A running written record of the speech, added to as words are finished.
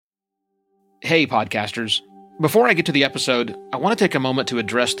Hey, podcasters. Before I get to the episode, I want to take a moment to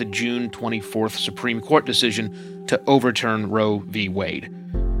address the June 24th Supreme Court decision to overturn Roe v. Wade.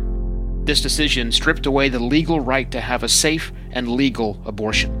 This decision stripped away the legal right to have a safe and legal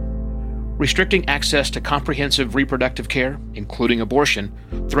abortion. Restricting access to comprehensive reproductive care, including abortion,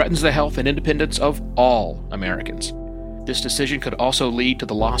 threatens the health and independence of all Americans. This decision could also lead to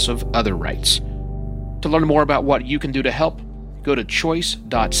the loss of other rights. To learn more about what you can do to help, go to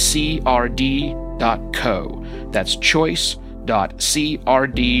choice.crd.co. That's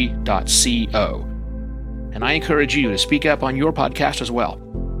choice.crd.co. And I encourage you to speak up on your podcast as well.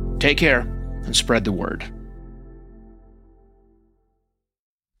 Take care and spread the word.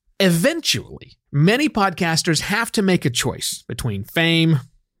 Eventually, many podcasters have to make a choice between fame,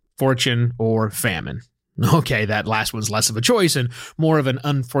 fortune, or famine. Okay, that last one's less of a choice and more of an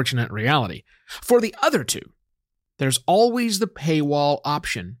unfortunate reality. For the other two, there's always the paywall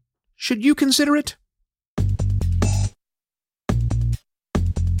option. Should you consider it?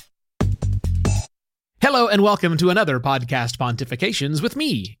 Hello and welcome to another Podcast Pontifications with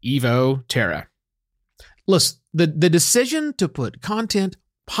me, Evo Terra. Listen, the decision to put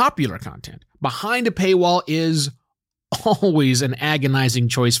popular content, behind a paywall is always an agonizing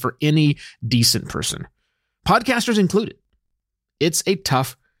choice for any decent person, podcasters included. It's a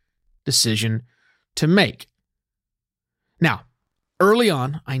tough decision to make. Now, early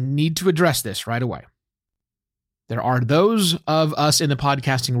on, I need to address this right away. There are those of us in the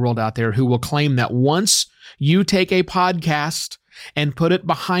podcasting world out there who will claim that once you take a podcast and put it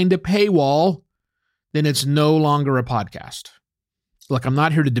behind a paywall, then it's no longer a podcast. Look, I'm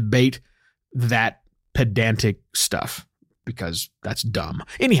not here to debate that pedantic stuff because that's dumb.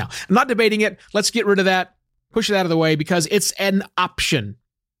 Anyhow, I'm not debating it. Let's get rid of that, push it out of the way because it's an option.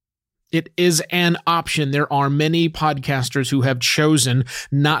 It is an option. There are many podcasters who have chosen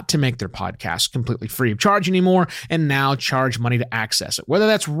not to make their podcast completely free of charge anymore and now charge money to access it. Whether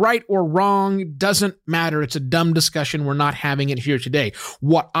that's right or wrong doesn't matter. It's a dumb discussion. We're not having it here today.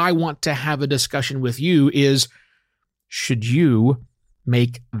 What I want to have a discussion with you is, should you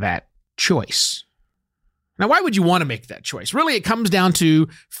make that choice? Now, why would you want to make that choice? Really, it comes down to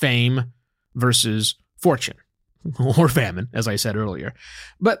fame versus fortune or famine, as I said earlier.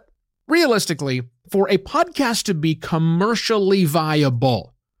 But realistically, for a podcast to be commercially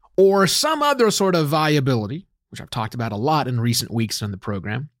viable or some other sort of viability, which I've talked about a lot in recent weeks on the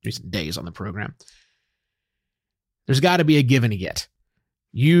program, recent days on the program, there's got to be a give and a get.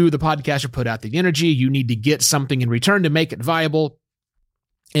 You, the podcaster, put out the energy. You need to get something in return to make it viable.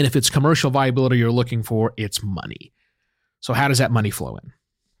 And if it's commercial viability you're looking for, it's money. So how does that money flow in?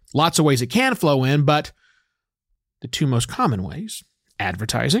 Lots of ways it can flow in, but the two most common ways,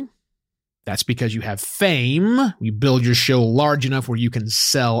 advertising. That's because you have fame. You build your show large enough where you can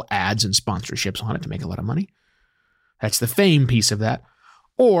sell ads and sponsorships on it to make a lot of money. That's the fame piece of that.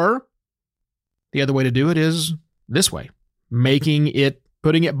 Or the other way to do it is this way, putting it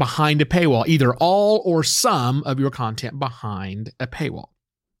behind a paywall, either all or some of your content behind a paywall.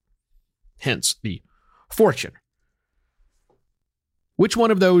 Hence the fortune. Which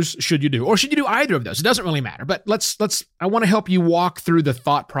one of those should you do? Or should you do either of those? It doesn't really matter. But I want to help you walk through the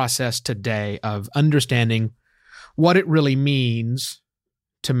thought process today of understanding what it really means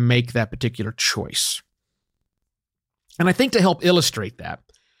to make that particular choice. And I think to help illustrate that,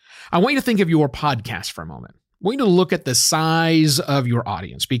 I want you to think of your podcast for a moment. I want you to look at the size of your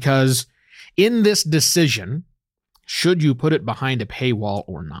audience, because in this decision, should you put it behind a paywall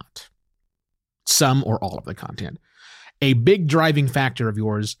or not? Some or all of the content. A big driving factor of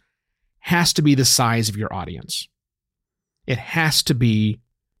yours has to be the size of your audience. It has to be,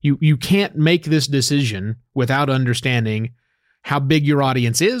 you can't make this decision without understanding how big your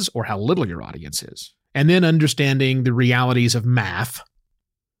audience is or how little your audience is. And then understanding the realities of math.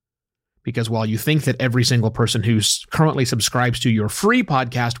 Because while you think that every single person who currently subscribes to your free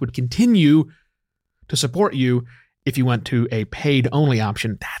podcast would continue to support you if you went to a paid-only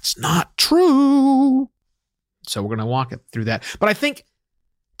option, that's not true. So we're going to walk it through that. But I think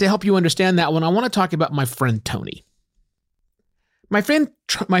to help you understand that one, I want to talk about my friend Tony. My friend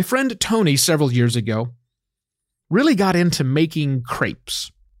Tony several years ago really got into making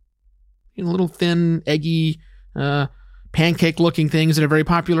crepes. Little thin, eggy, pancake-looking things that are very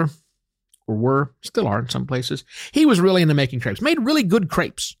popular, or still are in some places. He was really into making crepes, made really good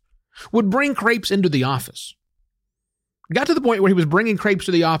crepes, would bring crepes into the office. Got to the point where he was bringing crepes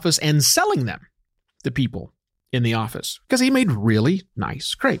to the office and selling them to people in the office because he made really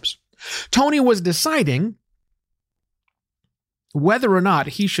nice crepes. Tony was deciding whether or not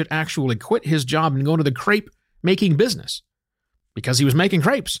he should actually quit his job and go into the crepe making business because he was making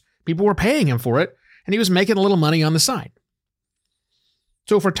crepes, People were paying him for it, and he was making a little money on the side.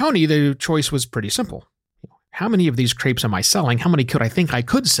 So for Tony, the choice was pretty simple. How many of these crepes am I selling? How many could I think I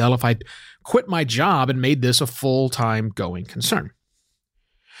could sell if I quit my job and made this a full-time going concern?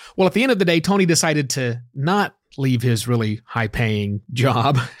 Well, at the end of the day, Tony decided to not leave his really high-paying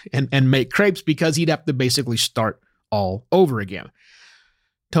job and make crepes because he'd have to basically start all over again.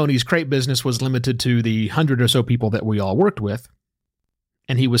 Tony's crepe business was limited to the 100 or so people that we all worked with,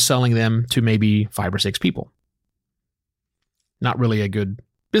 and he was selling them to maybe 5 or 6 people. Not really a good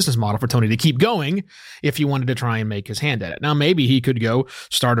business model for Tony to keep going if he wanted to try and make his hand at it. Now, maybe he could go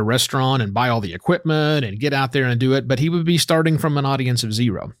start a restaurant and buy all the equipment and get out there and do it, but he would be starting from an audience of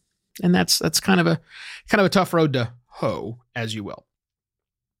 0. And that's kind of a tough road to hoe, as you will.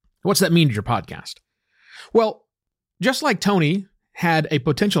 What's that mean to your podcast? Well, just like Tony had a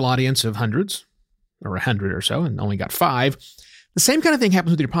potential audience of hundreds or 100 or so and only got 5, the same kind of thing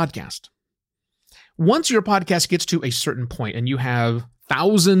happens with your podcast. Once your podcast gets to a certain point and you have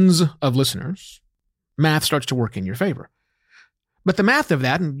thousands of listeners, math starts to work in your favor. But the math of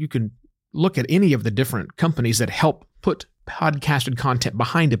that, and you can look at any of the different companies that help put podcasted content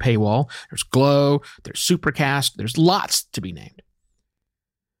behind a paywall. There's Glow, there's Supercast, there's lots to be named.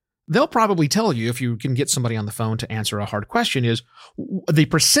 They'll probably tell you, if you can get somebody on the phone to answer a hard question, is the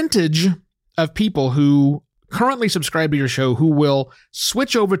percentage of people who currently subscribe to your show who will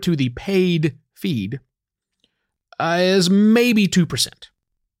switch over to the paid feed is maybe 2%.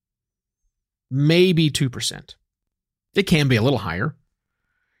 Maybe 2%. It can be a little higher.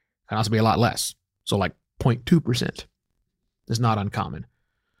 It can also be a lot less. So like 0.2% is not uncommon.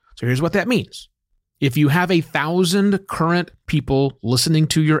 So here's what that means. If you have 1,000 current people listening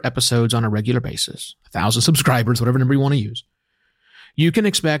to your episodes on a regular basis, 1,000 subscribers, whatever number you want to use, you can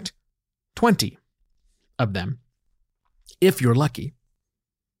expect 20 of them, if you're lucky,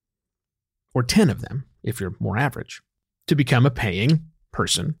 or 10 of them, if you're more average, to become a paying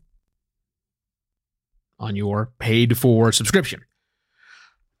person on your paid-for subscription.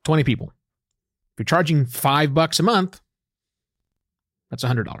 20 people. If you're charging $5 a month, that's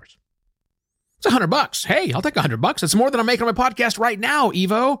 $100. It's $100. Hey, I'll take $100. That's more than I'm making on my podcast right now,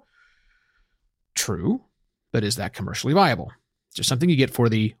 Evo. True, but is that commercially viable? It's just something you get for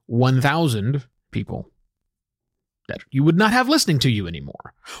the 1,000 people that you would not have listening to you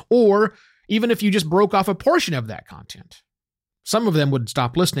anymore. Or even if you just broke off a portion of that content, some of them would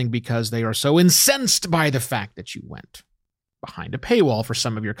stop listening because they are so incensed by the fact that you went behind a paywall for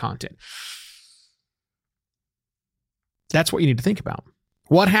some of your content. That's what you need to think about.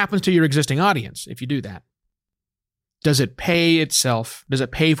 What happens to your existing audience if you do that? Does it pay itself? Does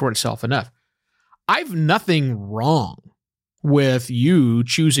it pay for itself enough? I've nothing wrong with you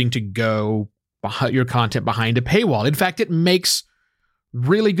choosing to go behind your content behind a paywall. In fact, it makes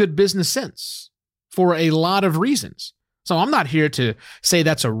really good business sense for a lot of reasons. So I'm not here to say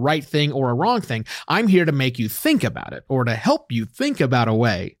that's a right thing or a wrong thing. I'm here to make you think about it or to help you think about a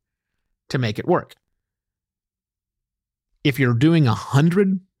way to make it work. If you're doing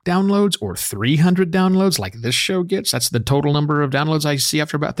 100 downloads or 300 downloads like this show gets, that's the total number of downloads I see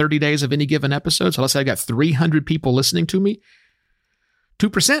after about 30 days of any given episode. So let's say I got 300 people listening to me.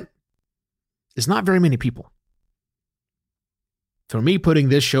 2% is not very many people. For me, putting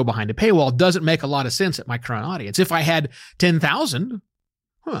this show behind a paywall doesn't make a lot of sense at my current audience. If I had 10,000,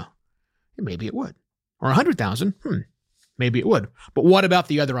 maybe it would. Or 100,000, maybe it would. But what about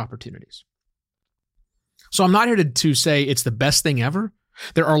the other opportunities? So I'm not here to say it's the best thing ever.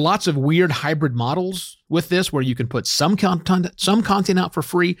 There are lots of weird hybrid models with this where you can put some content out for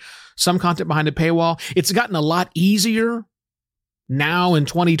free, some content behind a paywall. It's gotten a lot easier now in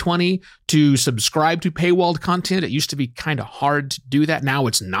 2020 to subscribe to paywalled content. It used to be kind of hard to do that. Now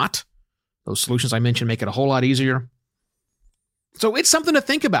it's not. Those solutions I mentioned make it a whole lot easier. So it's something to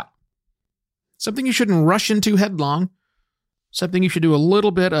think about. Something you shouldn't rush into headlong. Something you should do a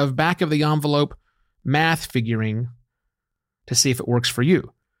little bit of back of the envelope math figuring to see if it works for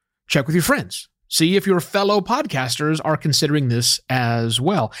you. Check with your friends. See if your fellow podcasters are considering this as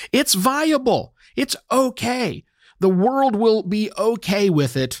well. It's viable. It's okay. The world will be okay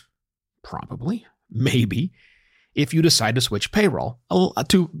with it, probably, maybe, if you decide to switch payroll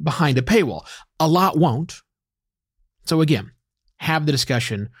to behind a paywall. A lot won't. So again, have the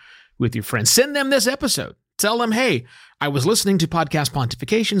discussion with your friends. Send them this episode. Tell them, hey, I was listening to Podcast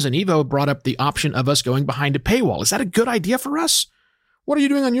Pontifications and Evo brought up the option of us going behind a paywall. Is that a good idea for us? What are you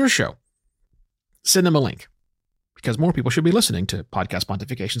doing on your show? Send them a link because more people should be listening to Podcast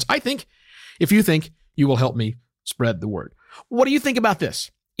Pontifications. I think if you think you will help me spread the word. What do you think about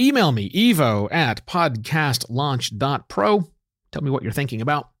this? Email me, evo@podcastlaunch.pro. Tell me what you're thinking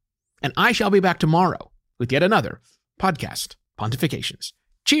about. And I shall be back tomorrow with yet another podcast pontifications.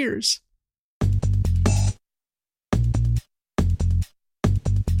 Cheers.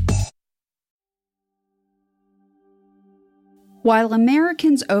 While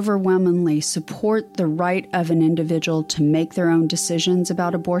Americans overwhelmingly support the right of an individual to make their own decisions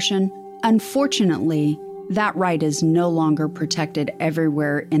about abortion, unfortunately, that right is no longer protected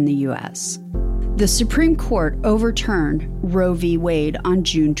everywhere in the U.S. The Supreme Court overturned Roe v. Wade on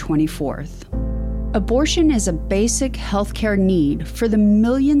June 24th. Abortion is a basic healthcare need for the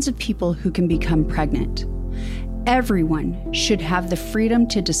millions of people who can become pregnant. Everyone should have the freedom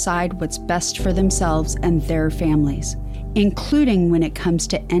to decide what's best for themselves and their families, including when it comes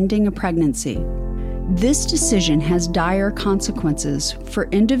to ending a pregnancy. This decision has dire consequences for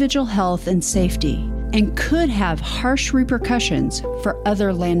individual health and safety and could have harsh repercussions for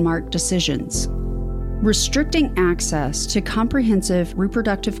other landmark decisions. Restricting access to comprehensive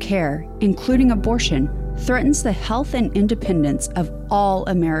reproductive care, including abortion, threatens the health and independence of all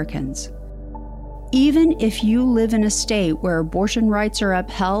Americans. Even if you live in a state where abortion rights are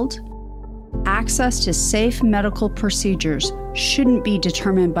upheld, access to safe medical procedures shouldn't be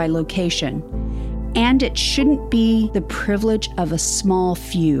determined by location, and it shouldn't be the privilege of a small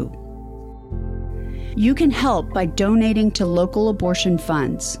few. You can help by donating to local abortion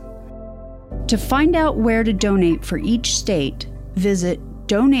funds. To find out where to donate for each state, visit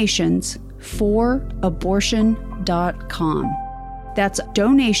donationsforabortion.com. That's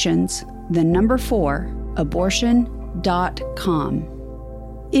donations, the number 4, abortion.com.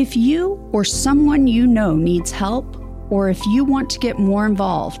 If you or someone you know needs help, or if you want to get more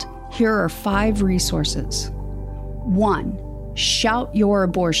involved, here are 5 resources. 1. Shout Your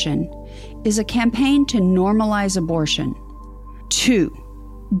Abortion is a campaign to normalize abortion. 2.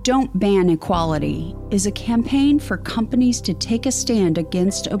 Don't Ban Equality is a campaign for companies to take a stand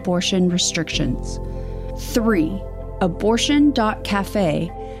against abortion restrictions. 3. Abortion.cafe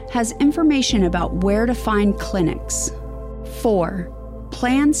has information about where to find clinics. 4.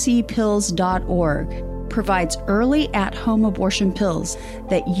 PlanCpills.org provides early at-home abortion pills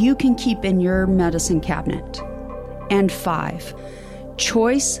that you can keep in your medicine cabinet. And 5.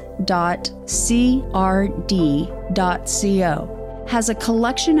 Choice.crd.co has a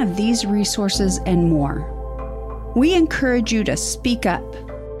collection of these resources and more. We encourage you to speak up,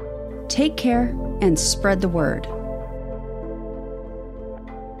 take care, and spread the word.